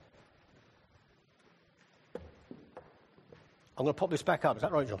I'm going to pop this back up. Is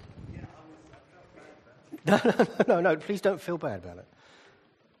that right, John? Yeah. No, please don't feel bad about it.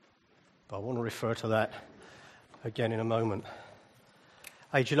 But I want to refer to that again in a moment.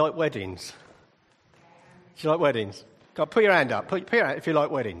 Hey, do you like weddings? Do you like weddings? Go, put your hand up. Put your hand if you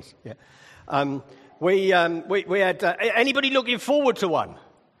like weddings. Yeah. We had anybody looking forward to one?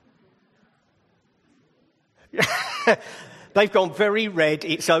 They've gone very red.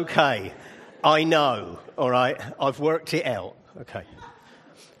 It's okay. I know. All right. I've worked it out. Okay.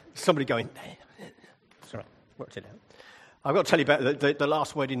 Somebody going. It's all right. Worked it out. I've got to tell you about the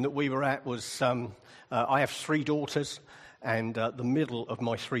last wedding that we were at was. I have 3 daughters, and the middle of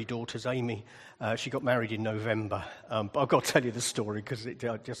my 3 daughters, Amy, she got married in November. But I've got to tell you the story because it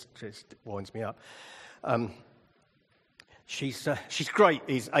just winds me up. She's great,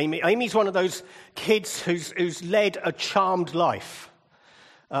 is Amy. Amy's one of those kids who's led a charmed life.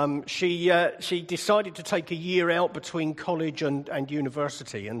 She decided to take a year out between college and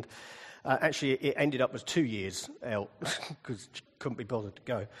university, and actually it ended up as 2 years out because she couldn't be bothered to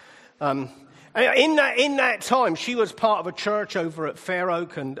go. In that time, she was part of a church over at Fair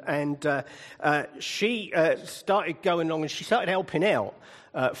Oak, and she started going along and she started helping out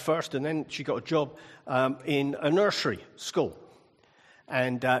first, and then she got a job in a nursery school.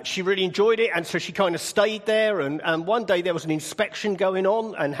 And she really enjoyed it, and so she kind of stayed there. And one day there was an inspection going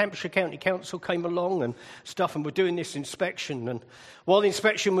on, and Hampshire County Council came along and stuff, and we're doing this inspection. And while the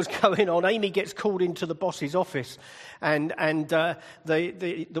inspection was going on, Amy gets called into the boss's office, and the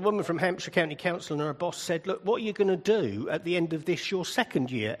woman from Hampshire County Council and her boss said, "Look, what are you going to do at the end of this, your second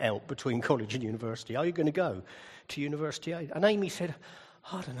year out between college and university? Are you going to go to university?" And Amy said,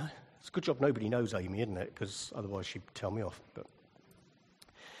 "I don't know." It's a good job nobody knows Amy, isn't it? Because otherwise she'd tell me off. But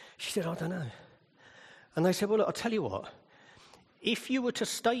she said, "I don't know." And they said, "Well, look, I'll tell you what. If you were to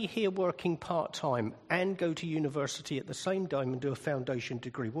stay here working part-time and go to university at the same time and do a foundation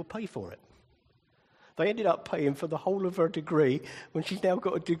degree, we'll pay for it." They ended up paying for the whole of her degree when she's now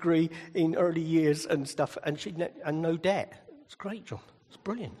got a degree in early years and stuff, and no debt. It's great, John. It's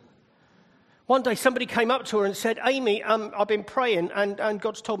brilliant. One day somebody came up to her and said, "Amy, I've been praying and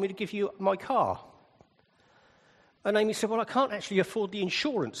God's told me to give you my car." And Amy said, "Well, I can't actually afford the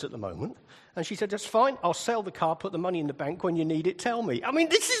insurance at the moment." And she said, "That's fine. I'll sell the car, put the money in the bank. When you need it, tell me." I mean,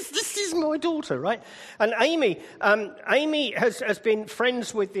 this is my daughter, right? And Amy has been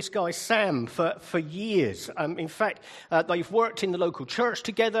friends with this guy, Sam, for years. In fact, they've worked in the local church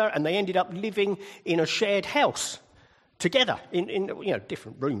together, and they ended up living in a shared house together in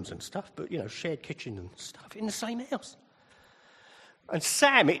different rooms and stuff, but, shared kitchen and stuff in the same house. And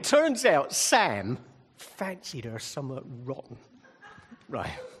Sam, it turns out Sam fancied her somewhat rotten.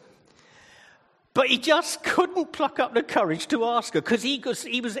 Right. But he just couldn't pluck up the courage to ask her because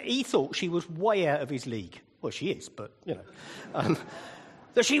he thought she was way out of his league. Well, she is, but,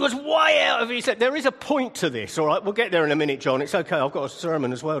 that she was way out of his league. There is a point to this, all right? We'll get there in a minute, John. It's okay. I've got a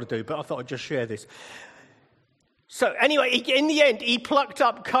sermon as well to do, but I thought I'd just share this. So anyway, in the end, he plucked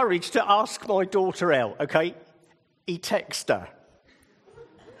up courage to ask my daughter out, okay? He texted her.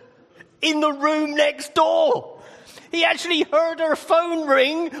 In the room next door. He actually heard her phone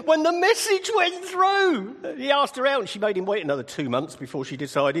ring when the message went through. He asked her out and she made him wait another 2 months before she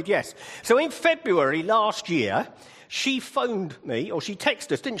decided yes. So in February last year, she phoned me, or she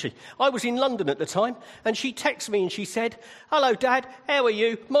texted us, didn't she? I was in London at the time, and she texted me and she said, "Hello, Dad, how are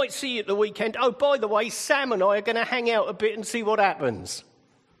you? Might see you at the weekend. Oh, by the way, Sam and I are going to hang out a bit and see what happens."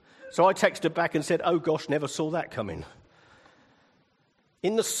 So I texted her back and said, "Oh gosh, never saw that coming."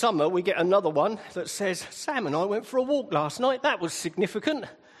 In the summer, we get another one that says, "Sam and I went for a walk last night. That was significant."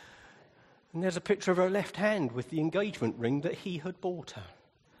 And there's a picture of her left hand with the engagement ring that he had bought her.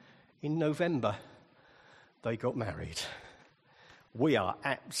 In November, they got married. We are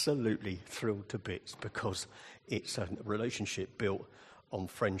absolutely thrilled to bits because it's a relationship built on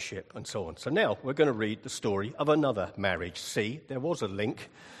friendship and so on. So now we're going to read the story of another marriage. See, there was a link.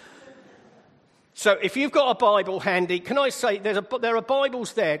 So if you've got a Bible handy, can I say there are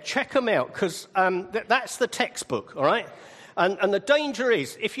Bibles there. Check them out because that's the textbook, all right? And the danger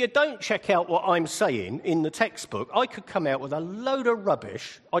is, if you don't check out what I'm saying in the textbook, I could come out with a load of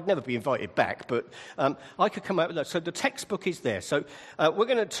rubbish. I'd never be invited back, but I could come out with that. So the textbook is there. So we're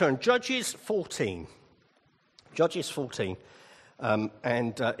going to turn Judges 14. Judges 14.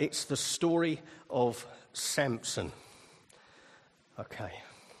 And it's the story of Samson. Okay.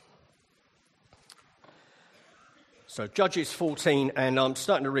 So Judges 14, and I'm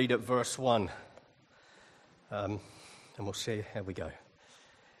starting to read at verse 1. And we'll see how we go.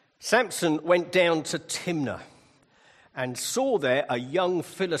 Samson went down to Timnah and saw there a young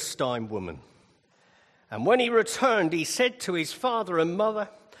Philistine woman. And when he returned, he said to his father and mother,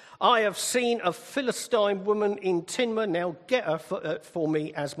 I have seen a Philistine woman in Timnah. Now get her for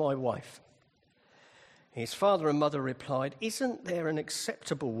me as my wife. His father and mother replied, Isn't there an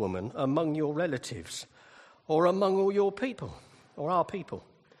acceptable woman among your relatives or among all your people or our people?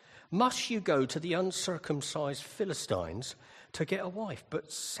 Must you go to the uncircumcised Philistines to get a wife?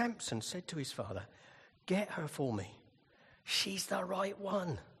 But Samson said to his father, Get her for me. She's the right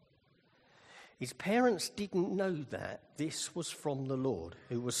one. His parents didn't know that this was from the Lord,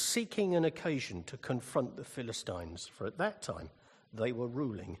 who was seeking an occasion to confront the Philistines, for at that time they were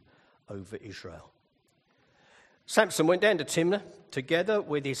ruling over Israel. Samson went down to Timnah together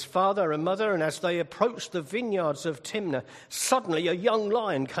with his father and mother, and as they approached the vineyards of Timnah, suddenly a young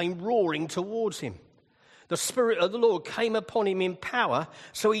lion came roaring towards him. The Spirit of the Lord came upon him in power,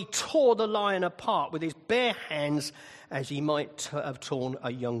 so he tore the lion apart with his bare hands as he might have torn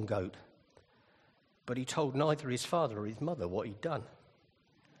a young goat. But he told neither his father or his mother what he'd done.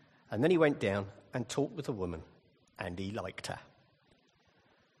 And then he went down and talked with the woman, and he liked her.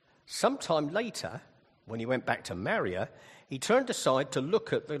 Sometime later, when he went back to marry her, he turned aside to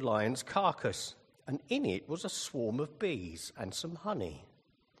look at the lion's carcass, and in it was a swarm of bees and some honey,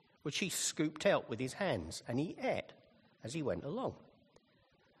 which he scooped out with his hands, and he ate as he went along.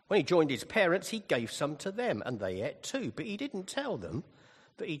 When he joined his parents, he gave some to them, and they ate too, but he didn't tell them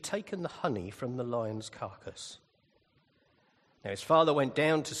that he'd taken the honey from the lion's carcass. Now his father went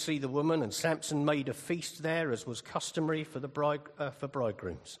down to see the woman, and Samson made a feast there, as was customary for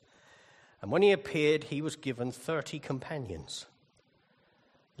bridegrooms. And when he appeared, he was given 30 companions.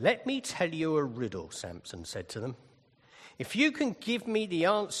 Let me tell you a riddle, Samson said to them. If you can give me the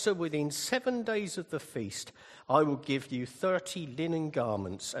answer within 7 days of the feast, I will give you 30 linen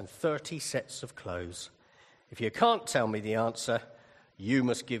garments and 30 sets of clothes. If you can't tell me the answer, you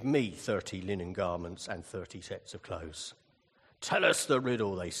must give me 30 linen garments and 30 sets of clothes. Tell us the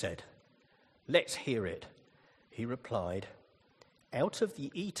riddle, they said. Let's hear it. He replied, out of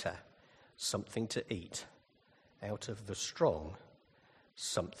the eater, something to eat. Out of the strong,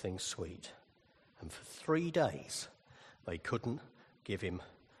 something sweet. And for 3 days, they couldn't give him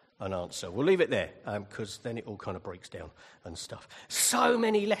an answer. We'll leave it there, because then it all kind of breaks down and stuff. So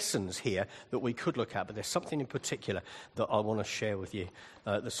many lessons here that we could look at, but there's something in particular that I want to share with you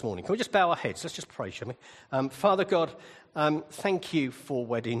this morning. Can we just bow our heads? Let's just pray, shall we? Father God, thank you for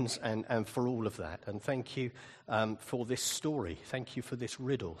weddings and for all of that. And thank you for this story. Thank you for this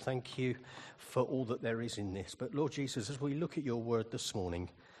riddle. Thank you for all that there is in this. But Lord Jesus, as we look at your word this morning,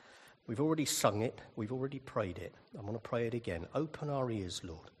 we've already sung it. We've already prayed it. I want to pray it again. Open our ears,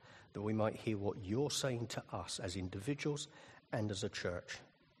 Lord, that we might hear what you're saying to us as individuals and as a church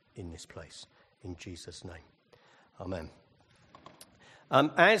in this place. In Jesus' name. Amen.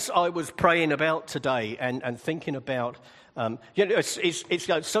 As I was praying about today and thinking about, it's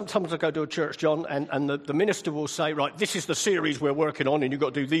like sometimes I go to a church, John, and the minister will say, right, this is the series we're working on, and you've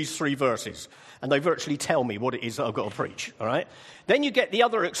got to do these 3 verses. And they virtually tell me what it is that I've got to preach, all right? Then you get the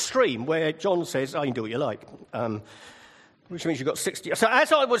other extreme where John says, oh, you can do what you like. Which means you've got 60. So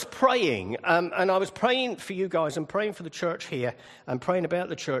as I was praying, and I was praying for you guys and praying for the church here and praying about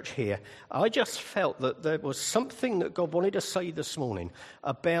the church here, I just felt that there was something that God wanted to say this morning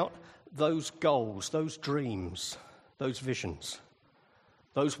about those goals, those dreams, those visions,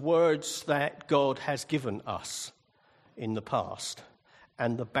 those words that God has given us in the past,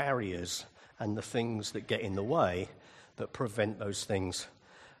 and the barriers and the things that get in the way that prevent those things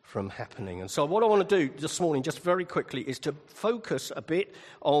from happening. And so what I want to do this morning, just very quickly, is to focus a bit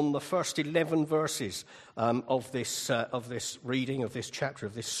on the first 11 verses of this reading, of this chapter,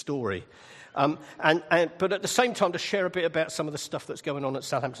 of this story. But at the same time, to share a bit about some of the stuff that's going on at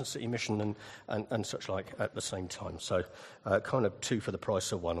Southampton City Mission and such like at the same time. So kind of 2 for the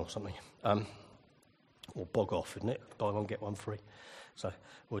price of 1 or something. Or bog off, isn't it? Buy one, get one free. So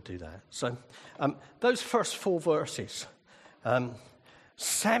we'll do that. So those first 4 verses...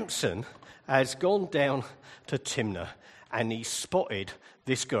 Samson has gone down to Timnah and he spotted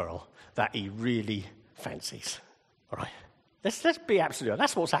this girl that he really fancies. All right, let's be absolute.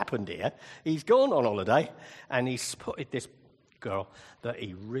 That's what's happened here. He's gone on holiday and he spotted this girl that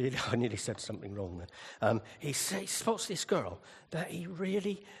he really... I nearly said something wrong there. He spots this girl that he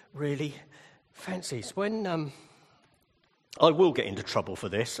really, really fancies. When... I will get into trouble for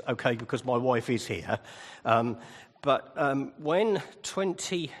this, okay, because my wife is here. But when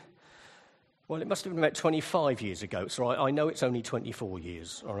it must have been about 25 years ago. So I know it's only 24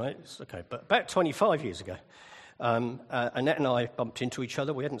 years, all right? It's okay, but about 25 years ago, Annette and I bumped into each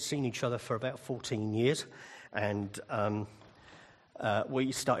other. We hadn't seen each other for about 14 years. And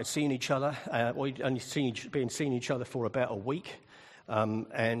we started seeing each other. We'd only been seeing each other for about a week.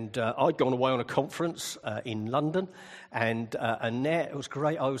 And I'd gone away on a conference in London, and Annette, it was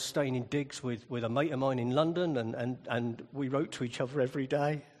great. I was staying in digs with a mate of mine in London, and we wrote to each other every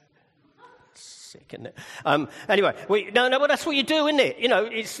day. Sick, isn't it? Anyway, but that's what you do, isn't it?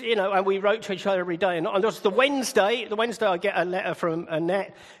 And we wrote to each other every day. And it was the Wednesday I get a letter from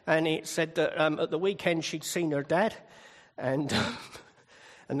Annette, and it said that at the weekend she'd seen her dad, and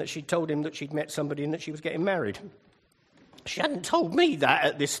that she'd told him that she'd met somebody and that she was getting married. She hadn't told me that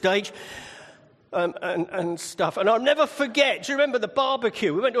at this stage, and stuff. And I'll never forget, do you remember the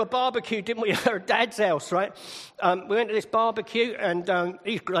barbecue? We went to a barbecue, didn't we, at her dad's house, right? We went to this barbecue, and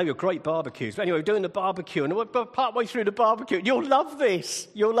they were great barbecues. But anyway, we're doing the barbecue, and we're partway through the barbecue. You'll love this,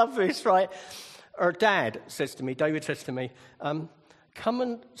 right? Her dad says to me, David says to me, come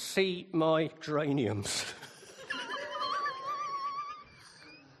and see my geraniums.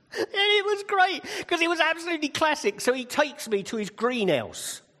 And it was great, because it was absolutely classic. So he takes me to his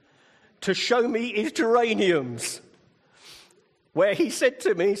greenhouse to show me his geraniums, where he said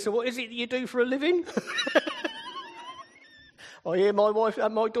to me, so what is it that you do for a living? I hear my wife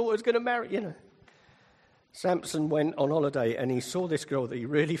and my daughter's going to marry, Samson went on holiday, and he saw this girl that he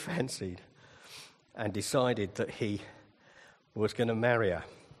really fancied and decided that he was going to marry her.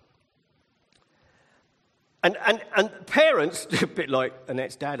 And parents, a bit like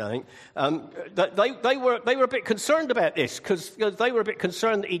Annette's dad, I think, they were a bit concerned about this, because they were a bit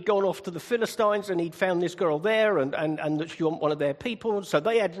concerned that he'd gone off to the Philistines and he'd found this girl there, and that she wasn't one of their people. So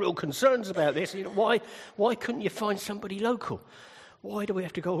they had real concerns about this. Why couldn't you find somebody local? Why do we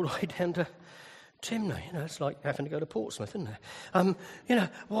have to go all the way down to Timnah? It's like having to go to Portsmouth, isn't it?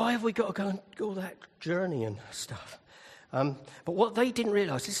 Why have we got to go and go all that journey and stuff? But what they didn't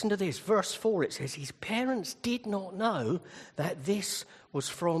realise, listen to this, verse 4, it says, his parents did not know that this was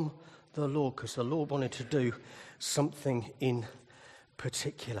from the Lord, because the Lord wanted to do something in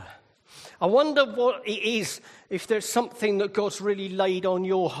particular. I wonder what it is, if there's something that God's really laid on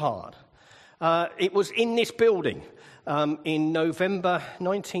your heart. It was in this building in November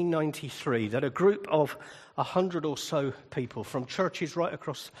 1993 that a group of 100 or so people from churches right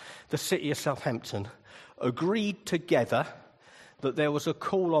across the city of Southampton agreed together that there was a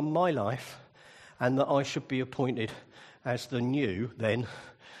call on my life and that I should be appointed as the new, then,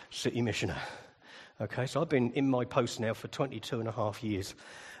 city missioner. Okay, so I've been in my post now for 22 and a half years,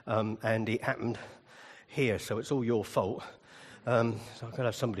 and it happened here, so it's all your fault. So I've got to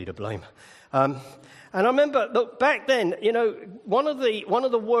have somebody to blame. And I remember, look, back then, one of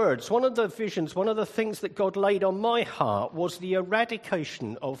the words, one of the visions, one of the things that God laid on my heart was the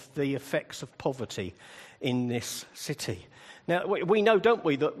eradication of the effects of poverty in this city. Now, we know, don't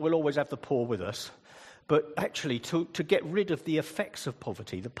we, that we'll always have the poor with us, but actually to get rid of the effects of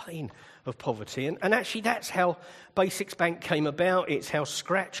poverty, the pain of poverty. And actually that's how Basics Bank came about. It's how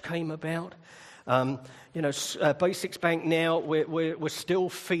Scratch came about. Basics Bank now, we're still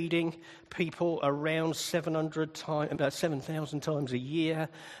feeding people around 700 times, about 7,000 times a year.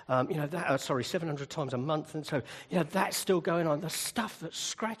 700 times a month. And so, that's still going on. The stuff that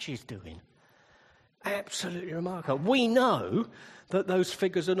Scratch is doing, absolutely remarkable. We know that those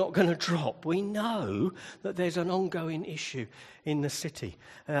figures are not going to drop. We know that there's an ongoing issue in the city.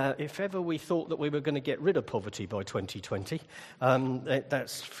 If ever we thought that we were going to get rid of poverty by 2020,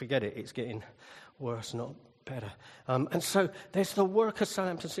 forget it. It's getting worse, not better. And so there's the work of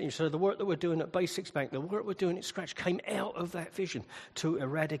Southampton City. So the work that we're doing at Basics Bank, the work we're doing at Scratch came out of that vision to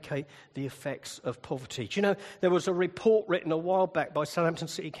eradicate the effects of poverty. Do you know, there was a report written a while back by Southampton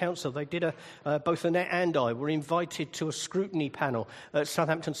City Council. They did both Annette and I were invited to a scrutiny panel at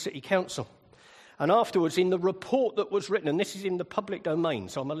Southampton City Council. And afterwards, in the report that was written, and this is in the public domain,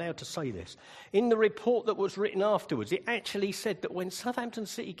 so I'm allowed to say this, in the report that was written afterwards, it actually said that when Southampton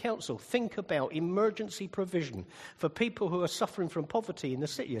City Council think about emergency provision for people who are suffering from poverty in the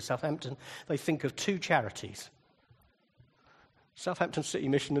city of Southampton, they think of two charities, Southampton City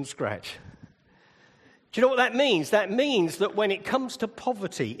Mission and Scratch. Do you know what that means? That means that when it comes to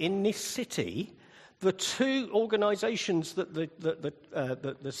poverty in this city, the two organisations that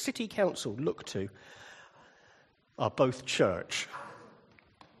the City Council look to are both church.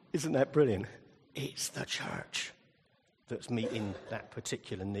 Isn't that brilliant? It's the church that's meeting that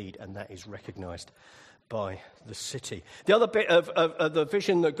particular need, and that is recognised by the city. The other bit of the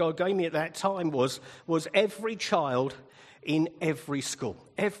vision that God gave me at that time was every child in every school.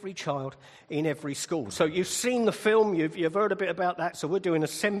 Every child in every school. So you've seen the film, you've heard a bit about that. So we're doing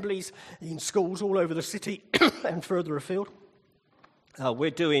assemblies in schools all over the city and further afield. We're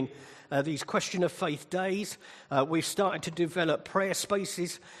doing these question of faith days. We've started to develop prayer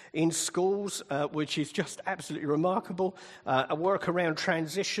spaces in schools, which is just absolutely remarkable. A work around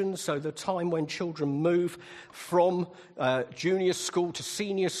transition, so the time when children move from junior school to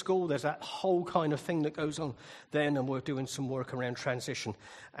senior school, there's that whole kind of thing that goes on then, and we're doing some work around transition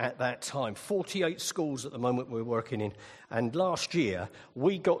at that time. 48 schools at the moment we're working in. And last year,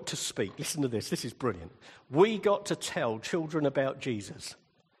 we got to speak. Listen to this is brilliant. We got to tell children about Jesus.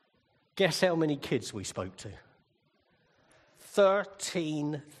 Guess how many kids we spoke to?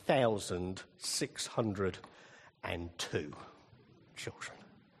 13,602 children.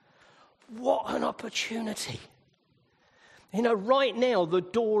 What an opportunity. You know, right now, the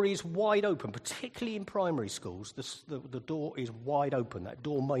door is wide open, particularly in primary schools. The door is wide open. That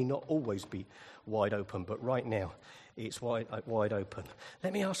door may not always be wide open, but right now, it's wide open.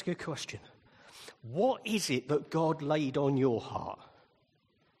 Let me ask you a question. What is it that God laid on your heart?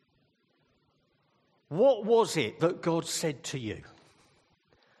 What was it that God said to you?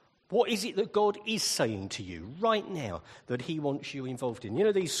 What is it that God is saying to you right now that he wants you involved in? You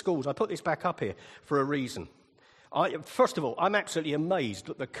know, these schools, I put this back up here for a reason. First of all, I'm absolutely amazed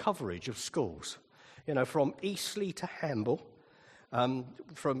at the coverage of schools. You know, from Eastleigh to Hamble,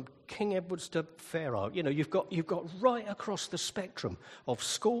 from King Edwards to Fairard. You know, you've got right across the spectrum of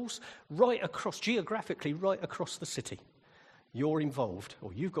schools, geographically right across the city. You're involved,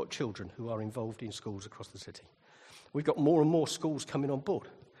 or you've got children who are involved in schools across the city. We've got more and more schools coming on board.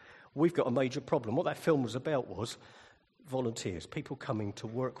 We've got a major problem. What that film was about was volunteers, people coming to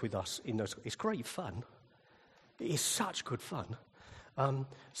work with us in those. It's great fun. It is such good fun.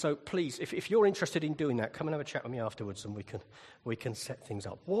 So please, if you're interested in doing that, come and have a chat with me afterwards, and we can set things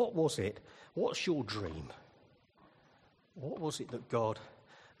up. What was it? What's your dream? What was it that God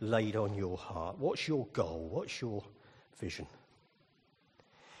laid on your heart? What's your goal? What's your vision?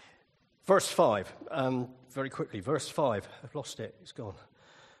 Verse 5, very quickly, verse 5. I've lost it. It's gone.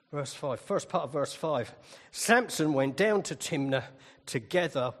 Verse 5, first part of verse 5. Samson went down to Timnah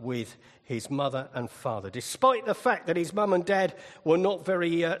together with his mother and father. Despite the fact that his mum and dad were not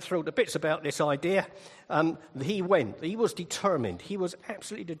very thrilled to bits about this idea, he went. He was determined. He was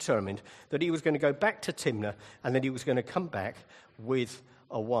absolutely determined that he was going to go back to Timnah and that he was going to come back with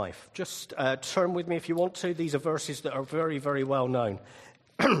a wife. Just turn with me if you want to. These are verses that are very, very well known.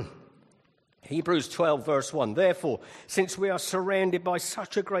 Hebrews 12, verse 1. Therefore, since we are surrounded by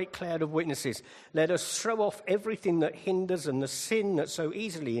such a great cloud of witnesses, let us throw off everything that hinders and the sin that so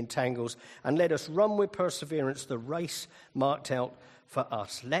easily entangles, and let us run with perseverance the race marked out for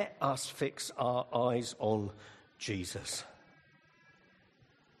us. Let us fix our eyes on Jesus.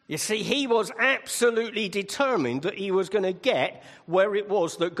 You see, he was absolutely determined that he was going to get where it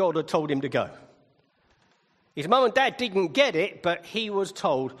was that God had told him to go. His mum and dad didn't get it, but he was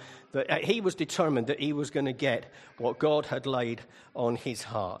told that he was determined that he was going to get what God had laid on his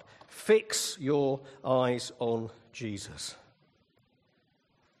heart. Fix your eyes on Jesus.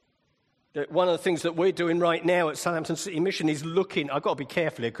 One of the things that we're doing right now at Southampton City Mission is looking. I've got to be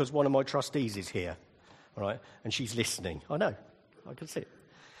careful here because one of my trustees is here, all right, and she's listening. I know, I can see it.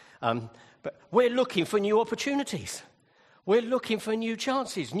 But we're looking for new opportunities. We're looking for new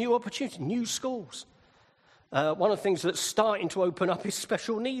chances, new opportunities, new schools. One of the things that's starting to open up is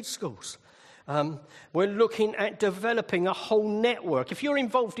special needs schools. We're looking at developing a whole network. If you're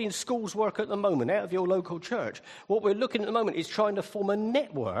involved in schools work at the moment, out of your local church, what we're looking at the moment is trying to form a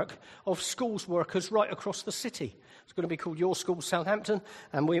network of schools workers right across the city. It's going to be called Your School Southampton,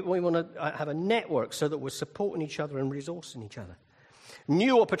 and we want to have a network so that we're supporting each other and resourcing each other.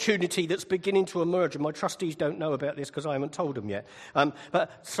 New opportunity that's beginning to emerge, and my trustees don't know about this because I haven't told them yet.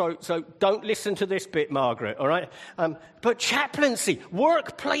 So don't listen to this bit, Margaret, all right? But chaplaincy,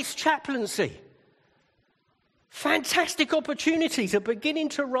 workplace chaplaincy. Fantastic opportunities are beginning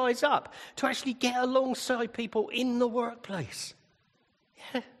to rise up to actually get alongside people in the workplace.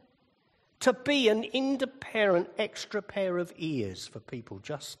 Yeah. To be an independent extra pair of ears for people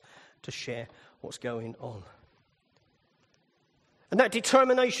just to share what's going on. And that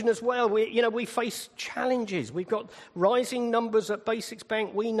determination as well, we face challenges. We've got rising numbers at Basics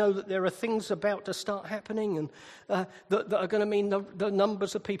Bank. We know that there are things about to start happening and that are going to mean the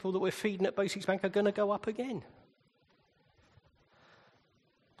numbers of people that we're feeding at Basics Bank are going to go up again.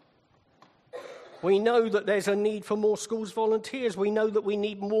 We know that there's a need for more schools volunteers. We know that we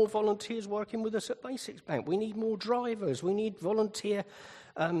need more volunteers working with us at Basics Bank. We need more drivers. We need volunteer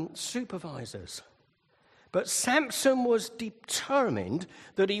supervisors. But Samson was determined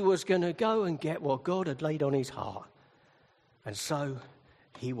that he was going to go and get what God had laid on his heart. And so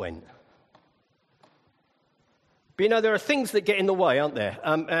he went. But there are things that get in the way, aren't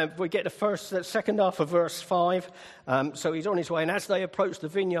there? We get the second half of verse 5. So he's on his way, and as they approach the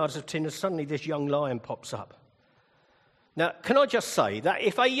vineyards of Tinner, suddenly this young lion pops up. Now, can I just say that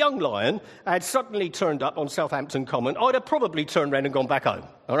if a young lion had suddenly turned up on Southampton Common, I'd have probably turned around and gone back home,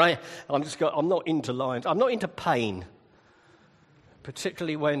 all right? I'm not into lions. I'm not into pain,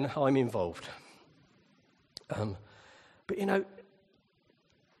 particularly when I'm involved. But,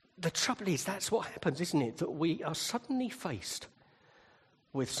 the trouble is that's what happens, isn't it? That we are suddenly faced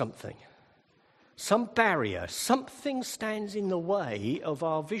with something. Some barrier, something stands in the way of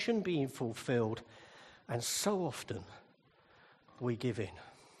our vision being fulfilled, and so often we give in.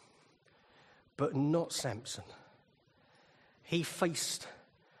 But not Samson. He faced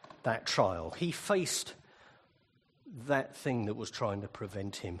that trial. He faced that thing that was trying to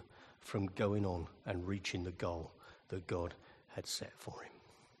prevent him from going on and reaching the goal that God had set for him.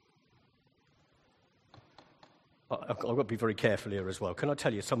 I've got to be very careful here as well. Can I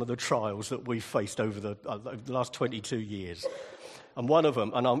tell you some of the trials that we've faced over the last 22 years? And one of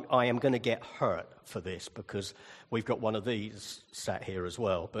them, and I am going to get hurt for this because we've got one of these sat here as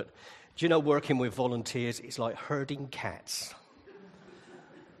well. But do you know, working with volunteers, it's like herding cats.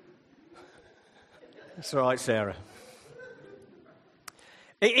 That's all right, Sarah.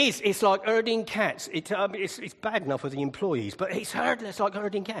 It is. It's like herding cats. It's bad enough with the employees, but it's like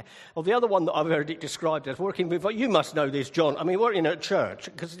herding cats. Well, the other one that I've heard it described as working with, you must know this, John. I mean, working at church,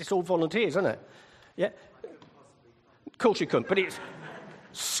 because it's all volunteers, isn't it? Yeah? Of course you couldn't, but it's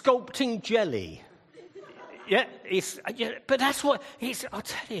sculpting jelly. Yeah, but that's what it's. I'll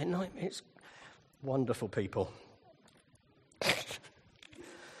tell you, it's wonderful people.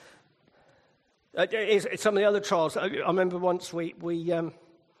 Some of the other trials. I remember once we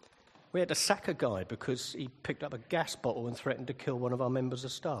had to sack a guy because he picked up a gas bottle and threatened to kill one of our members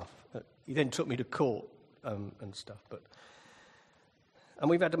of staff. He then took me to court and stuff. And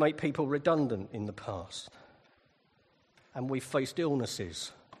we've had to make people redundant in the past. And we've faced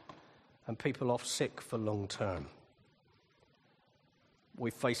illnesses and people off sick for long term.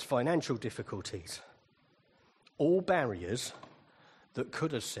 We've faced financial difficulties. All barriers that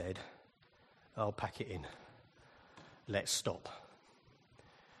could have said, I'll pack it in. Let's stop.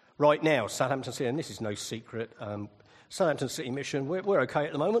 Right now, Southampton City, and this is no secret, Southampton City Mission, we're okay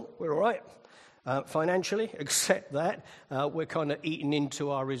at the moment. We're all right financially, except that we're kind of eating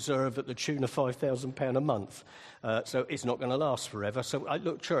into our reserve at the tune of £5,000 a month. So it's not going to last forever. So,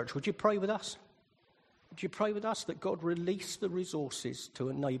 look, church, would you pray with us? Would you pray with us that God release the resources to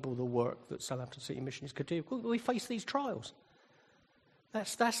enable the work that Southampton City Missions could do? We face these trials.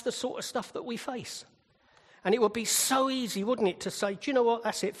 That's the sort of stuff that we face. And it would be so easy, wouldn't it, to say, do you know what,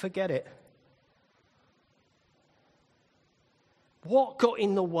 that's it, forget it. What got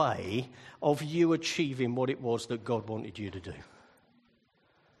in the way of you achieving what it was that God wanted you to do?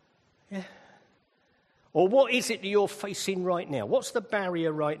 Yeah. Or what is it that you're facing right now? What's the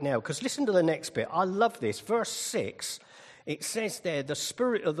barrier right now? Because listen to the next bit. I love this. Verse 6, it says there, the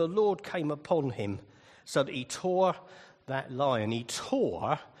Spirit of the Lord came upon him so that he tore that lion. He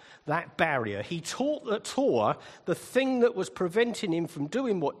tore that barrier. He tore the thing that was preventing him from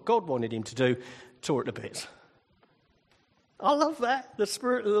doing what God wanted him to do, tore it to bits. I love that. The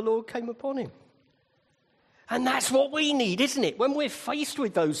Spirit of the Lord came upon him. And that's what we need, isn't it? When we're faced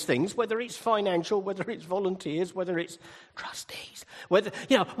with those things, whether it's financial, whether it's volunteers, whether it's trustees,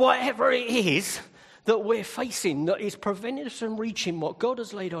 whatever it is that we're facing that is preventing us from reaching what God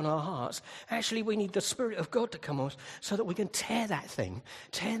has laid on our hearts, actually we need the Spirit of God to come on us so that we can tear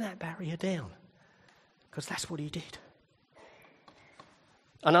that barrier down. Because that's what he did.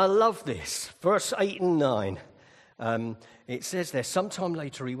 And I love this. Verse 8 and 9. It says there, sometime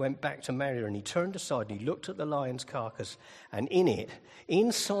later he went back to Maria and he turned aside and he looked at the lion's carcass, and in it,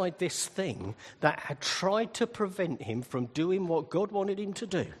 inside this thing that had tried to prevent him from doing what God wanted him to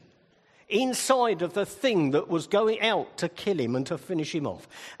do, inside of the thing that was going out to kill him and to finish him off,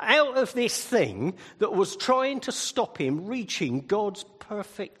 out of this thing that was trying to stop him reaching God's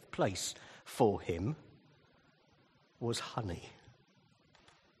perfect place for him, was honey.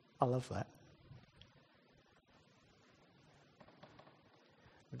 I love that.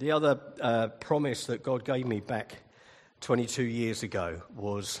 The other promise that God gave me back 22 years ago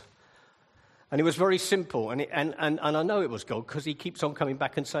was, and it was very simple, and I know it was God because he keeps on coming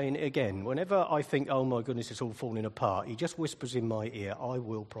back and saying it again. Whenever I think, oh my goodness, it's all falling apart, he just whispers in my ear, I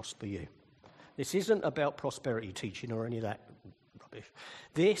will prosper you. This isn't about prosperity teaching or any of that rubbish.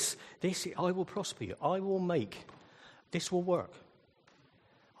 This, I will prosper you. I will make, this will work.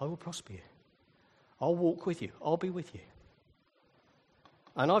 I will prosper you. I'll walk with you. I'll be with you.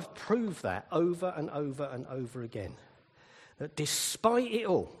 And I've proved that over and over and over again. That despite it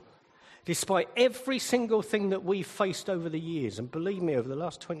all, despite every single thing that we've faced over the years, and believe me, over the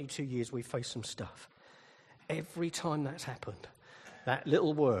last 22 years we've faced some stuff, every time that's happened, that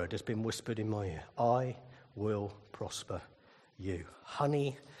little word has been whispered in my ear. I will prosper you.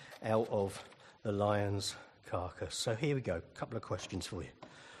 Honey out of the lion's carcass. So here we go, a couple of questions for you.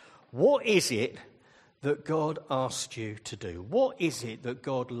 What is it that God asked you to do? What is it that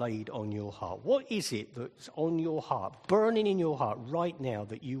God laid on your heart? What is it that's on your heart, burning in your heart right now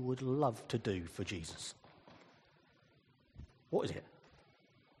that you would love to do for Jesus? What is it?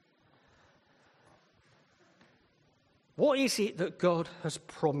 What is it that God has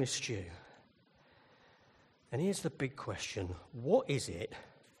promised you? And here's the big question. What is it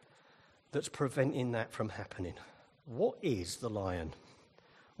that's preventing that from happening? What is the lion?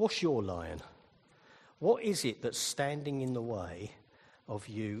 What's your lion? What is it that's standing in the way of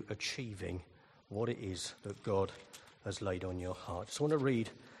you achieving what it is that God has laid on your heart? So I want to read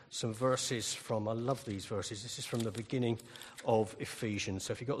some verses from, I love these verses. This is from the beginning of Ephesians.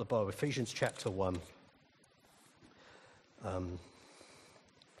 So if you've got the Bible, Ephesians chapter 1. And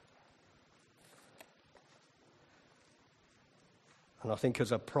I think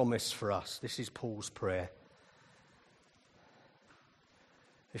as a promise for us, this is Paul's prayer.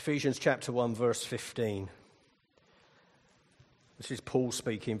 Ephesians chapter 1, verse 15. This is Paul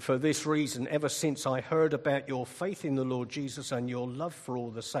speaking. For this reason, ever since I heard about your faith in the Lord Jesus and your love for all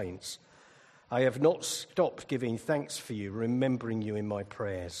the saints, I have not stopped giving thanks for you, remembering you in my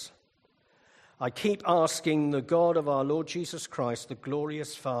prayers. I keep asking the God of our Lord Jesus Christ, the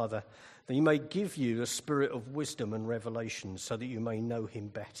glorious Father, that he may give you the spirit of wisdom and revelation so that you may know him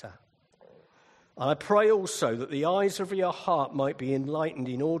better. I pray also that the eyes of your heart might be enlightened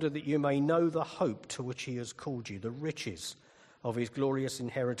in order that you may know the hope to which he has called you, the riches of his glorious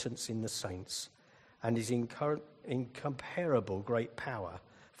inheritance in the saints, and his incomparable great power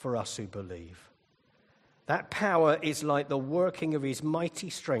for us who believe. That power is like the working of his mighty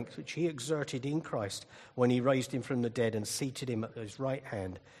strength, which he exerted in Christ when he raised him from the dead and seated him at his right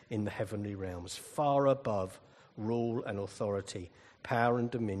hand in the heavenly realms, far above rule and authority, power and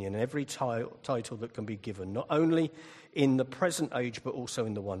dominion, and every title that can be given, not only in the present age, but also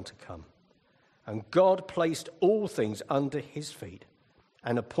in the one to come. And God placed all things under his feet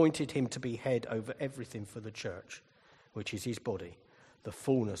and appointed him to be head over everything for the church, which is his body, the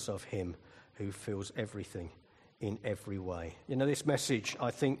fullness of him who fills everything in every way. You know, this message, I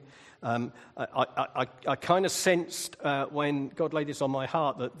think, I kind of sensed when God laid this on my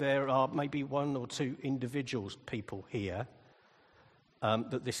heart that there are maybe one or two individuals, people here,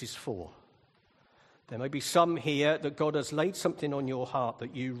 that this is for. There may be some here that God has laid something on your heart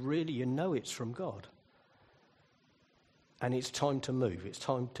that you know it's from God. And it's time to move. It's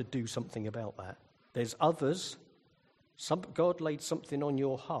time to do something about that. There's others. God laid something on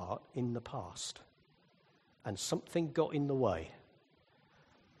your heart in the past. And something got in the way.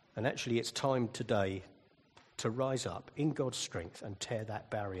 And actually it's time today to rise up in God's strength and tear that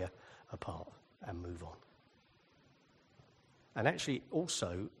barrier apart and move on. And actually,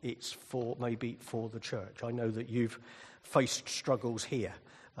 also, it's maybe for the church. I know that you've faced struggles here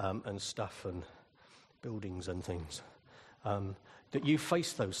and stuff and buildings and things, that you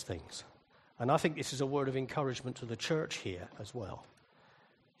face those things. And I think this is a word of encouragement to the church here as well.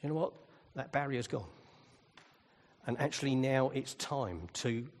 You know what? That barrier's gone. And actually now it's time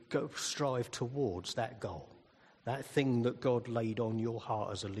to go strive towards that goal, that thing that God laid on your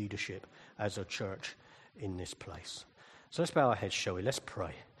heart as a leadership, as a church in this place. So let's bow our heads, shall we? Let's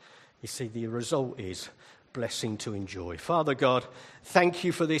pray. You see, the result is blessing to enjoy. Father God, thank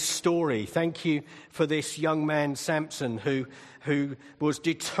you for this story. Thank you for this young man, Samson, who was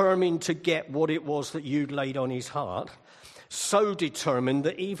determined to get what it was that you'd laid on his heart. So determined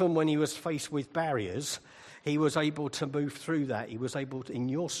that even when he was faced with barriers, he was able to move through that. He was able, in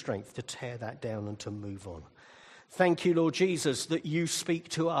your strength, to tear that down and to move on. Thank you, Lord Jesus, that you speak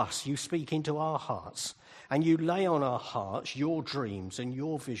to us. You speak into our hearts. And you lay on our hearts your dreams and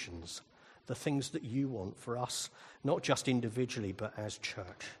your visions, the things that you want for us, not just individually, but as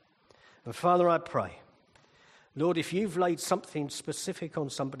church. And Father, I pray, Lord, if you've laid something specific on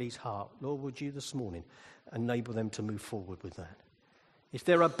somebody's heart, Lord, would you this morning enable them to move forward with that? If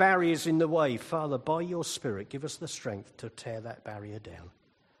there are barriers in the way, Father, by your Spirit, give us the strength to tear that barrier down.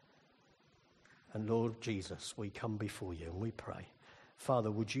 And Lord Jesus, we come before you and we pray,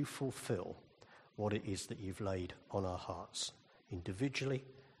 Father, would you fulfill what it is that you've laid on our hearts, individually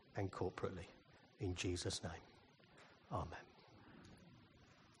and corporately. In Jesus' name, amen.